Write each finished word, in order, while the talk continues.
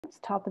It's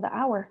top of the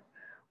hour.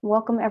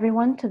 Welcome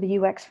everyone to the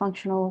UX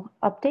functional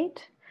update.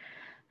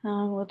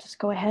 We'll just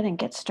go ahead and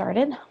get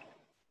started.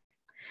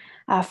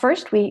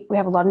 First, we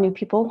have a lot of new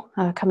people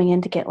coming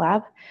into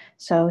GitLab.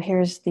 So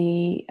here's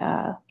the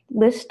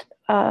list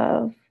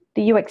of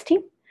the UX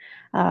team.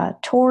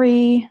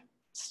 Tori,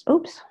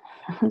 oops,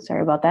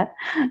 sorry about that.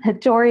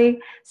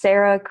 Tori,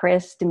 Sarah,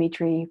 Chris,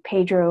 Dimitri,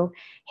 Pedro,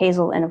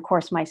 Hazel, and of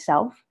course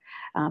myself.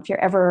 If you're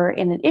ever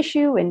in an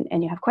issue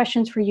and you have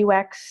questions for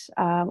UX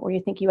or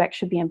you think UX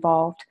should be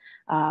involved,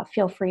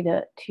 feel free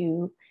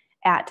to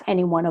at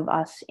any one of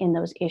us in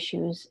those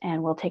issues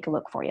and we'll take a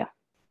look for you.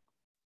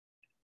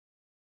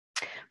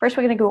 First,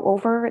 we're going to go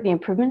over the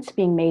improvements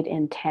being made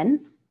in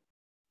 10.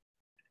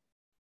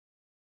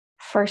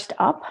 First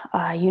up,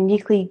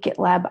 uniquely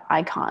GitLab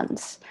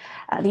icons.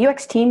 The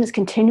UX team is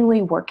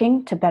continually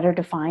working to better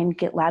define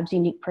GitLab's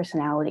unique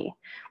personality.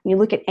 When you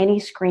look at any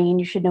screen,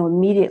 you should know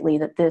immediately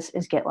that this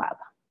is GitLab.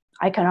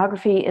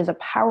 Iconography is a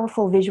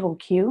powerful visual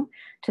cue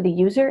to the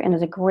user and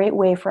is a great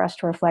way for us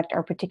to reflect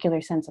our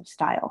particular sense of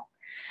style.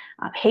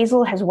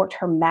 Hazel has worked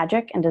her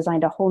magic and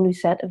designed a whole new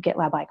set of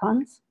GitLab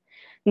icons.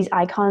 These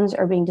icons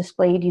are being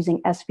displayed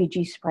using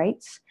SVG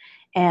sprites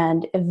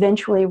and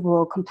eventually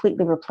will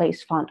completely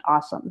replace Font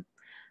Awesome.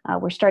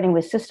 We're starting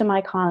with system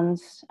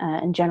icons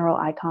and general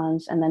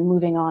icons, and then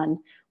moving on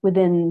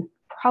within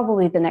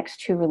probably the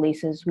next 2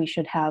 releases, we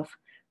should have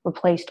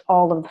replaced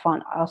all of the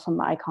Font Awesome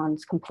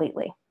icons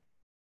completely.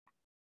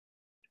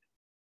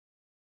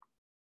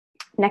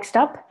 Next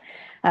up,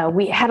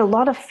 we had a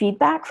lot of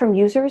feedback from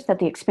users that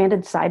the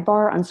expanded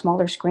sidebar on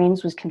smaller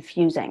screens was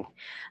confusing.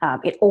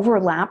 It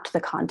overlapped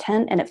the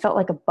content and it felt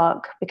like a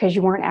bug because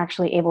you weren't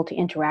actually able to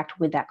interact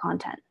with that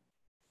content.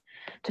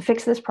 To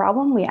fix this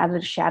problem, we added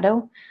a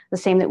shadow, the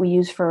same that we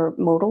use for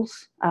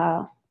modals.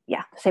 To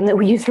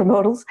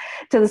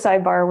the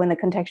sidebar when the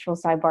contextual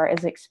sidebar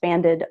is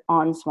expanded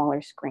on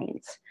smaller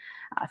screens.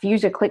 If a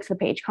user clicks the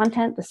page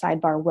content, the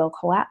sidebar will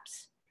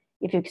collapse.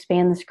 If you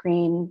expand the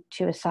screen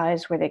to a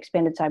size where the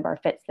expanded sidebar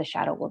fits, the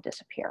shadow will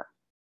disappear.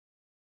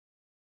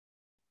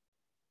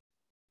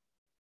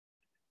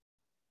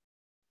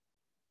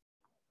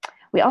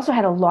 We also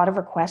had a lot of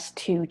requests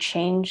to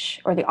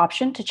change, or the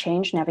option to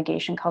change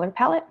navigation color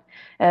palette.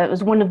 It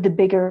was one of the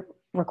bigger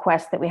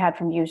requests that we had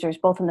from users,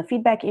 both in the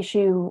feedback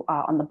issue,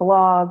 on the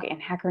blog,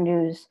 and Hacker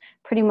News,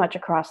 pretty much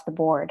across the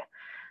board.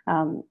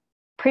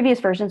 Previous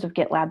versions of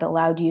GitLab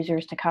allowed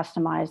users to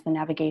customize the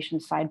navigation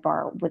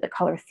sidebar with a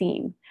color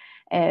theme.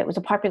 It was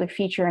a popular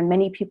feature and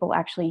many people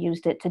actually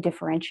used it to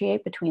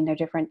differentiate between their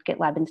different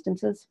GitLab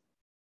instances.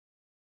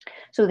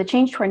 So with the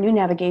change to our new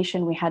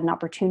navigation, we had an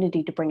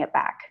opportunity to bring it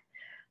back.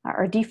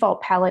 Our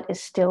default palette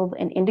is still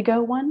an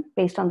indigo one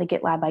based on the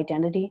GitLab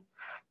identity,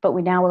 but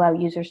we now allow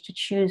users to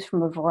choose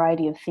from a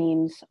variety of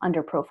themes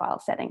under profile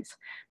settings.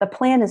 The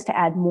plan is to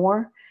add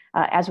more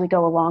as we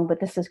go along, but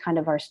this is kind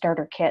of our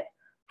starter kit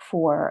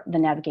for the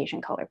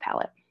navigation color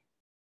palette.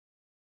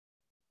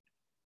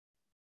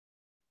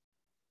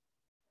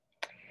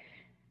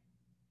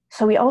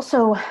 So we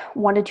also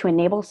wanted to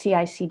enable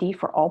CI/CD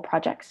for all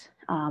projects.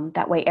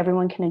 That way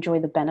everyone can enjoy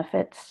the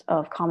benefits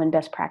of common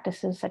best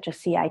practices such as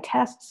CI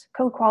tests,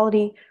 code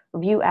quality,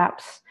 review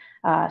apps,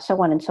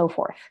 so on and so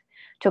forth.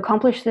 To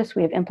accomplish this,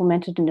 we have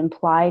implemented an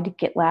implied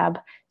GitLab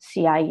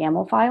CI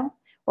YAML file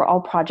where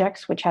all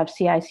projects which have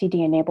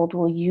CI/CD enabled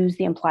will use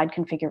the implied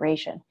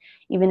configuration,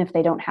 even if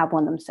they don't have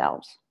one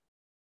themselves.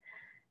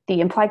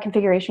 The implied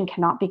configuration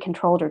cannot be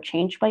controlled or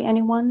changed by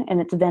anyone, and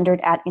it's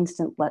vendored at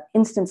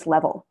instance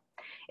level.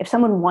 If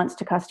someone wants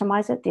to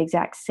customize it, the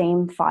exact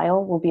same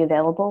file will be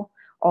available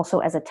also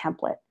as a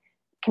template.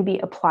 It can be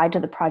applied to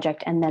the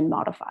project and then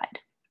modified.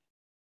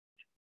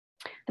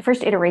 The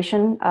first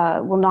iteration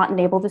will not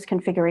enable this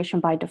configuration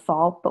by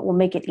default, but will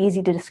make it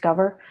easy to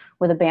discover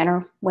with a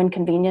banner when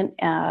convenient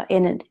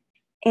and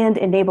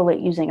enable it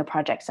using a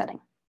project setting.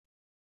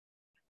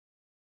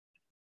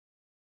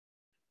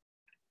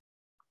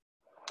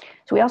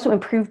 So we also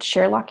improved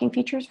share locking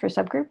features for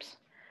subgroups.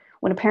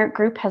 When a parent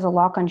group has a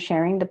lock on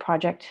sharing the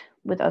project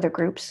with other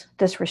groups,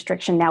 this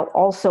restriction now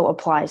also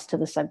applies to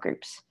the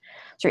subgroups.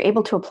 So you're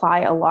able to apply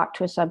a lock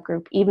to a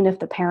subgroup even if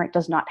the parent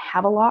does not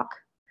have a lock.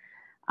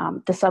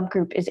 The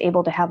subgroup is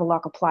able to have a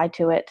lock applied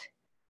to it.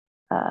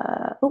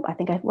 I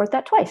think I wrote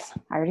that twice.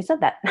 I already said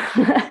that.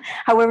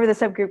 However, the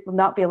subgroup will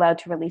not be allowed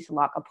to release a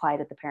lock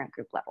applied at the parent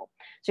group level.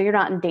 So you're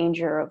not in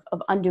danger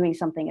of undoing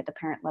something at the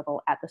parent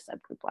level at the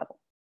subgroup level.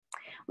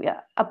 We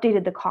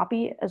updated the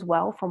copy as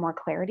well for more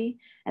clarity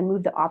and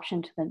moved the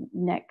option to the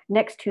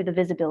next to the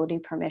visibility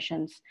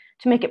permissions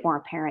to make it more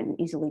apparent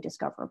and easily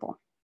discoverable.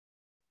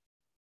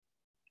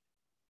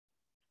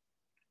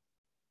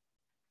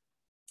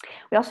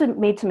 We also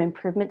made some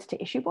improvements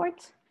to issue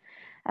boards.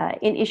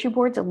 In issue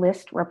boards, a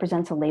list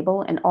represents a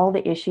label and all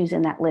the issues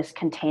in that list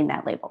contain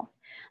that label.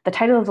 The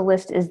title of the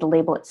list is the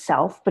label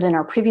itself, but in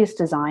our previous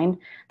design,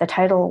 the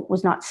title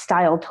was not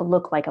styled to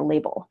look like a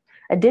label.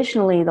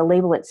 Additionally, the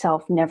label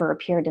itself never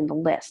appeared in the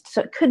list. So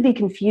it could be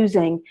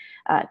confusing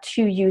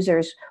to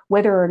users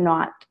whether or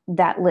not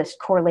that list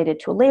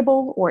correlated to a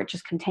label or it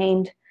just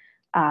contained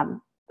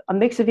a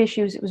mix of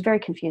issues. It was very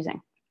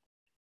confusing.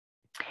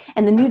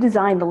 And the new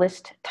design, the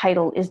list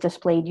title is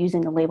displayed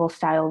using the label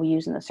style we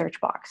use in the search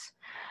box.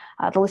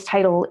 The list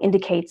title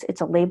indicates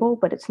it's a label,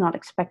 but it's not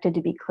expected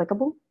to be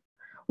clickable.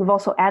 We've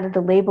also added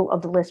the label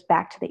of the list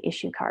back to the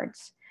issue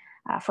cards.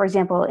 For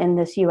example, in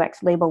this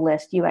UX label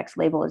list, UX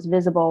label is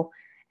visible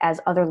as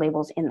other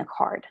labels in the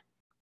card.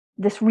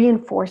 This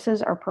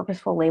reinforces our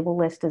purposeful label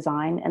list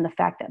design and the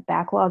fact that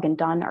backlog and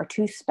done are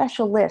two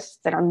special lists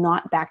that are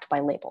not backed by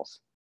labels.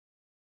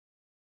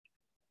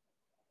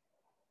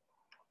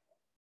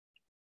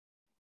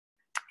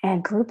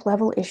 And group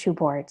level issue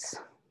boards.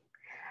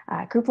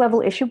 Group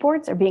level issue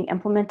boards are being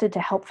implemented to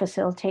help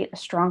facilitate a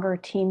stronger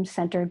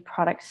team-centered,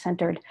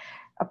 product-centered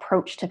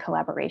approach to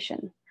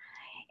collaboration.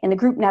 In the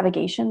group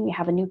navigation, we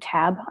have a new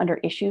tab under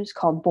issues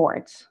called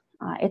boards.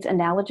 It's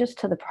analogous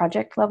to the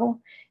project level,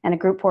 and a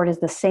group board is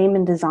the same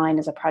in design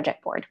as a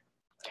project board.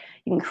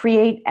 You can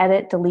create,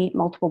 edit, delete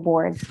multiple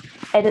boards,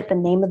 edit the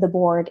name of the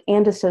board,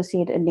 and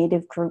associate a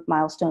native group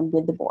milestone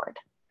with the board.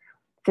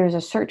 There's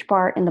a search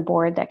bar in the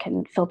board that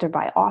can filter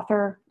by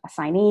author,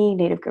 assignee,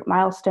 native group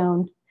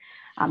milestone,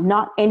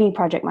 not any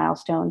project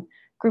milestone,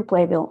 group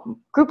label,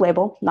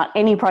 not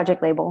any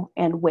project label,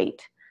 and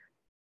weight.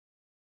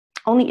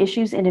 Only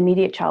issues and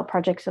immediate child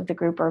projects of the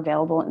group are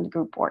available in the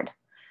group board.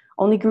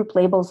 Only group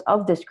labels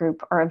of this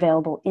group are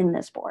available in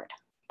this board.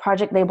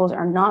 Project labels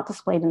are not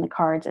displayed in the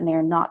cards, and they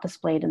are not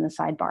displayed in the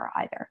sidebar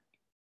either.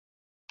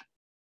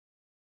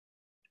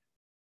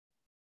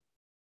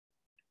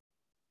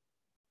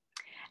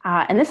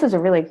 And this is a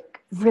really,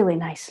 really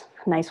nice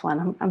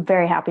one. I'm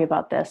very happy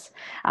about this.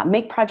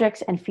 Make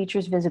projects and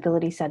features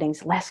visibility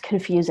settings less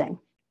confusing.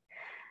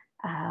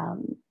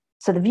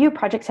 So the view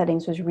project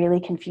settings was really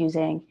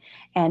confusing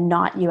and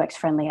not UX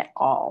friendly at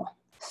all.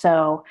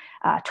 So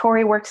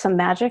Tori worked some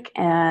magic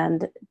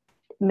and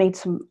made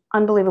some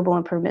unbelievable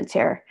improvements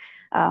here.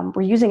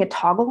 We're using a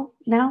toggle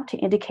now to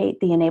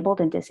indicate the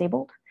enabled and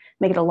disabled,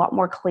 make it a lot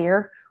more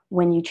clear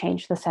when you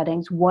change the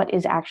settings, what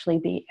is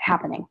actually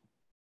happening.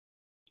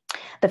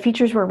 The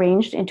features were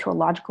arranged into a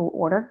logical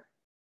order,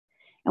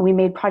 and we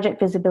made project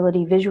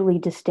visibility visually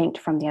distinct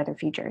from the other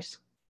features.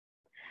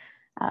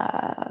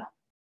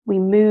 We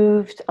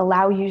moved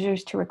allow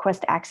users to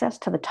request access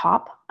to the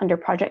top under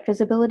project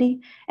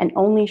visibility and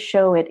only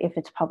show it if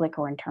it's public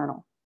or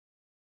internal.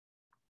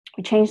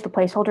 We changed the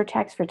placeholder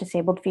text for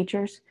disabled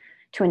features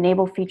to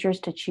enable features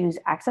to choose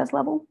access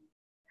level.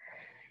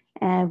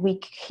 And we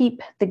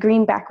keep the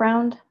green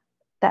background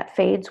that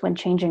fades when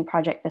changing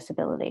project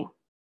visibility.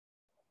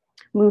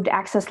 Moved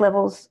access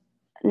levels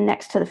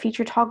next to the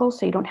feature toggle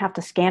so you don't have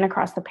to scan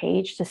across the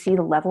page to see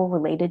the level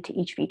related to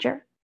each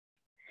feature.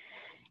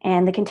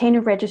 And the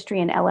container registry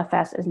in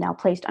LFS is now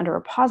placed under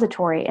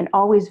repository and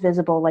always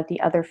visible like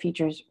the other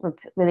features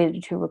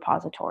related to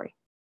repository.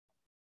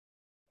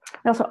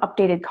 We also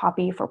updated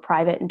copy for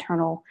private,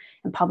 internal,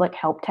 and public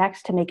help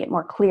text to make it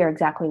more clear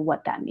exactly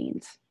what that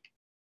means.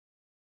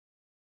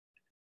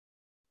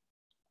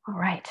 All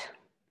right.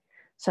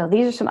 So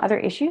these are some other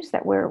issues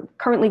that we're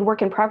currently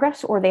work in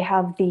progress, or they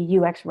have the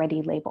UX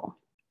ready label.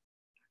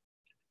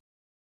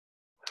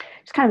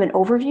 Just kind of an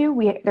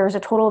overview. There's a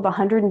total of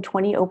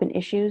 120 open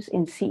issues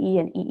in CE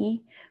and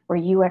EE where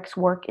UX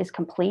work is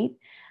complete,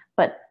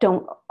 but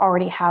don't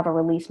already have a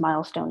release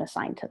milestone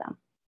assigned to them.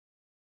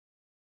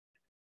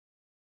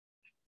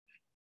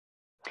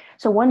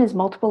 So one is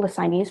multiple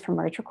assignees for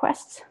merge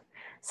requests,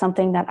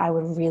 something that I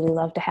would really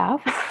love to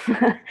have.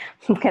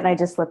 Can I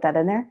just slip that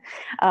in there?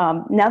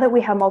 Now that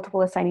we have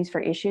multiple assignees for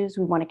issues,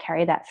 we want to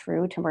carry that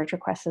through to merge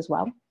requests as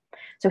well.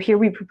 So here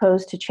we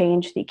propose to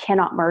change the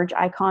cannot merge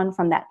icon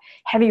from that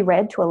heavy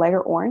red to a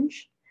lighter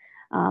orange.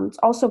 It's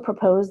also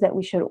proposed that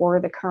we should order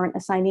the current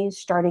assignees,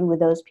 starting with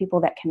those people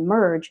that can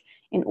merge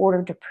in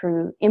order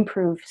to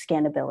improve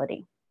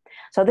scannability.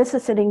 So this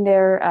is sitting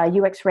there,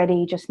 UX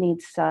ready, just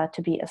needs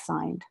to be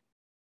assigned.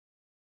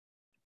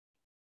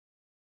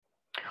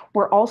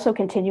 We're also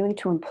continuing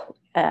to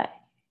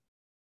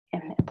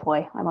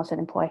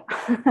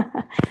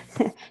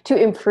to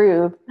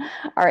improve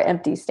our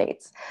empty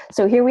states.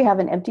 So here we have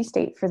an empty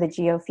state for the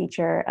geo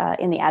feature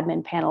in the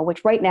admin panel,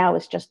 which right now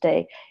is just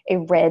a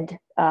red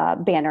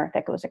banner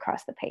that goes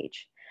across the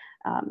page.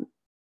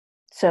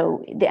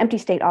 So the empty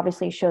state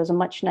obviously shows a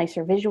much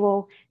nicer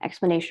visual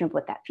explanation of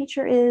what that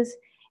feature is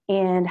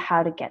and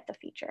how to get the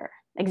feature.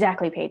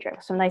 Exactly, Pedro,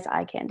 some nice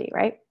eye candy,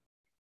 right?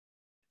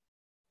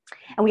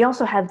 And we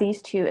also have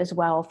these two as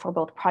well for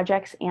both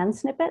projects and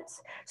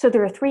snippets. So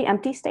there are 3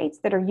 empty states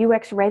that are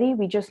UX ready.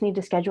 We just need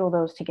to schedule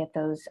those to get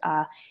those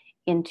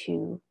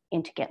into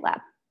GitLab.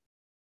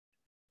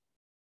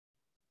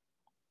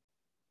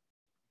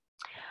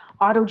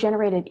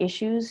 Auto-generated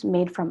issues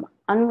made from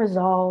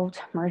unresolved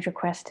merge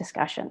request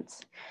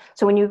discussions.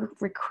 So when you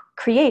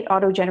create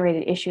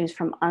auto-generated issues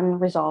from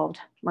unresolved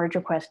merge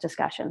request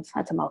discussions,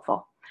 that's a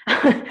mouthful,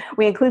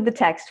 we include the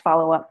text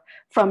follow-up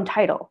from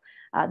title.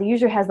 The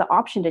user has the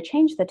option to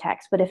change the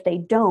text, but if they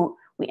don't,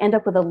 we end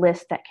up with a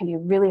list that can be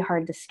really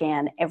hard to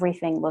scan.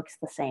 Everything looks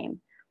the same.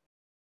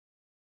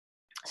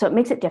 So it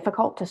makes it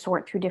difficult to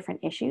sort through different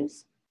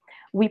issues.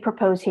 We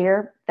propose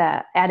here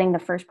that adding the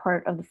first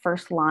part of the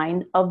first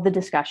line of the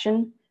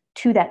discussion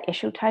to that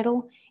issue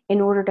title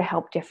in order to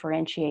help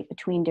differentiate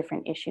between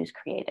different issues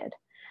created.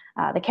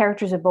 The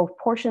characters of both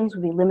portions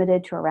will be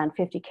limited to around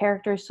 50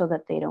 characters so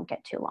that they don't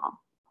get too long.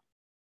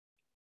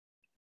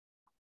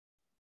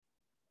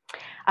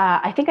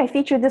 I think I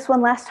featured this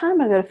one last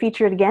time. I'm going to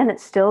feature it again.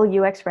 It's still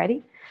UX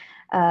ready.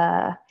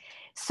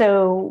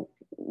 So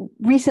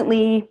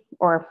recently,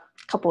 or a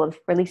couple of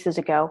releases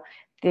ago,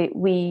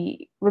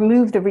 we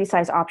removed the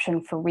resize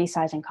option for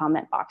resizing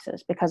comment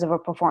boxes because of a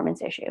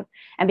performance issue,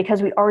 and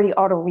because we already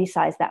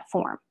auto-resize that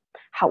form.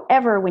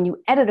 However, when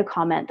you edit a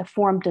comment, the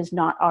form does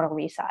not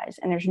auto-resize,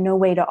 and there's no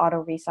way to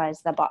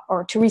auto-resize the box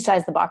or to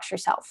resize the box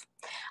yourself.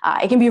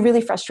 It can be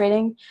really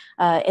frustrating.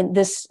 In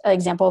this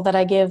example that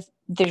I give,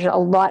 there's a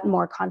lot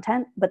more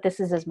content, but this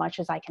is as much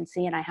as I can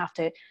see, and I have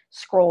to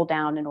scroll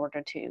down in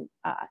order to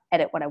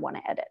edit what I want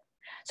to edit.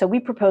 So we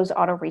propose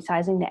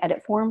auto-resizing the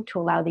edit form to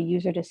allow the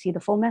user to see the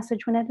full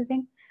message when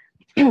editing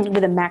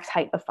with a max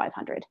height of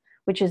 500,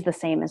 which is the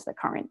same as the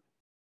current.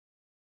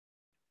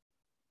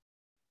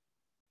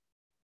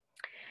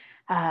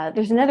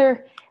 There's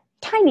another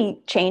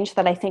tiny change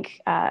that I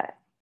think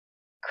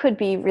could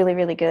be really,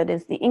 really good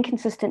is the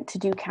inconsistent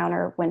to-do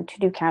counter when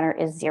to-do counter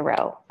is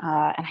 0.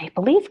 And I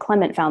believe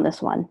Clement found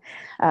this one.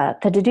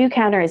 The to-do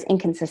counter is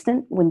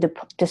inconsistent when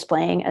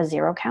displaying a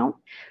 0 count.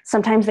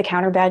 Sometimes the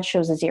counter badge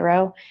shows a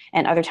 0,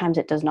 and other times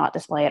it does not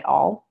display at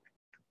all.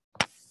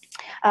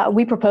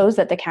 We propose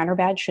that the counter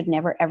badge should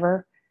never,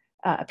 ever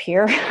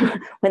appear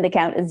when the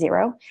count is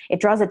 0. It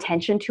draws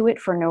attention to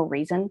it for no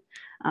reason.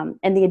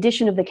 And the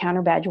addition of the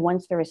counter badge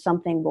once there is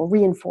something will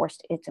reinforce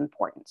its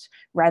importance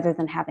rather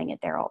than having it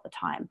there all the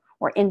time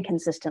or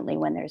inconsistently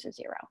when there's a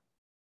 0.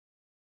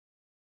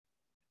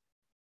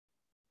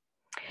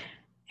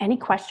 Any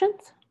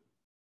questions?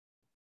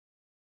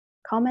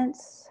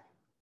 Comments?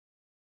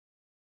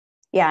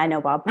 Yeah, I know,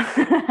 Bob.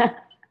 I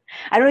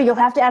don't know, you'll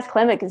have to ask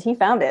Clement because he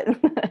found it.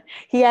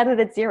 He added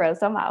it 0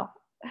 somehow.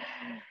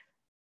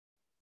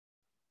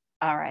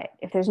 All right,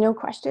 if there's no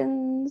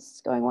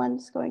questions, going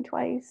once, going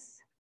twice.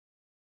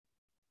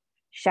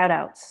 Shout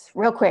outs,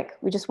 real quick.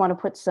 We just want to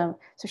put some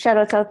shout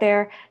outs out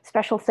there.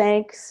 Special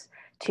thanks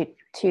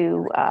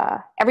to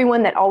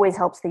everyone that always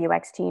helps the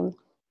UX team.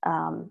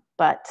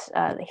 But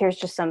here's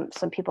just some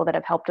people that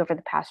have helped over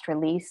the past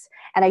release.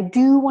 And I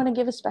do want to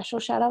give a special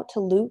shout out to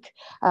Luke,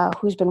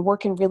 who's been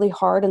working really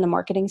hard on the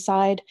marketing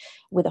side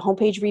with a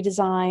homepage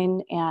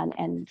redesign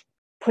and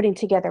putting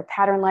together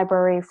pattern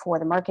library for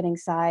the marketing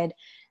side.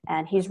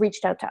 And he's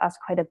reached out to us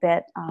quite a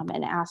bit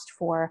and asked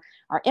for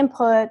our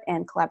input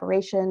and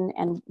collaboration.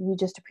 And we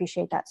just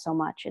appreciate that so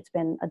much. It's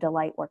been a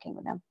delight working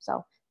with him.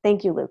 So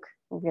thank you, Luke.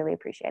 We really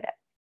appreciate it.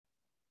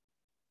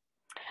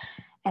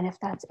 And if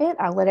that's it,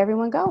 I'll let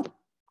everyone go.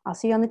 I'll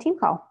see you on the team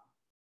call.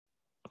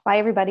 Bye,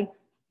 everybody.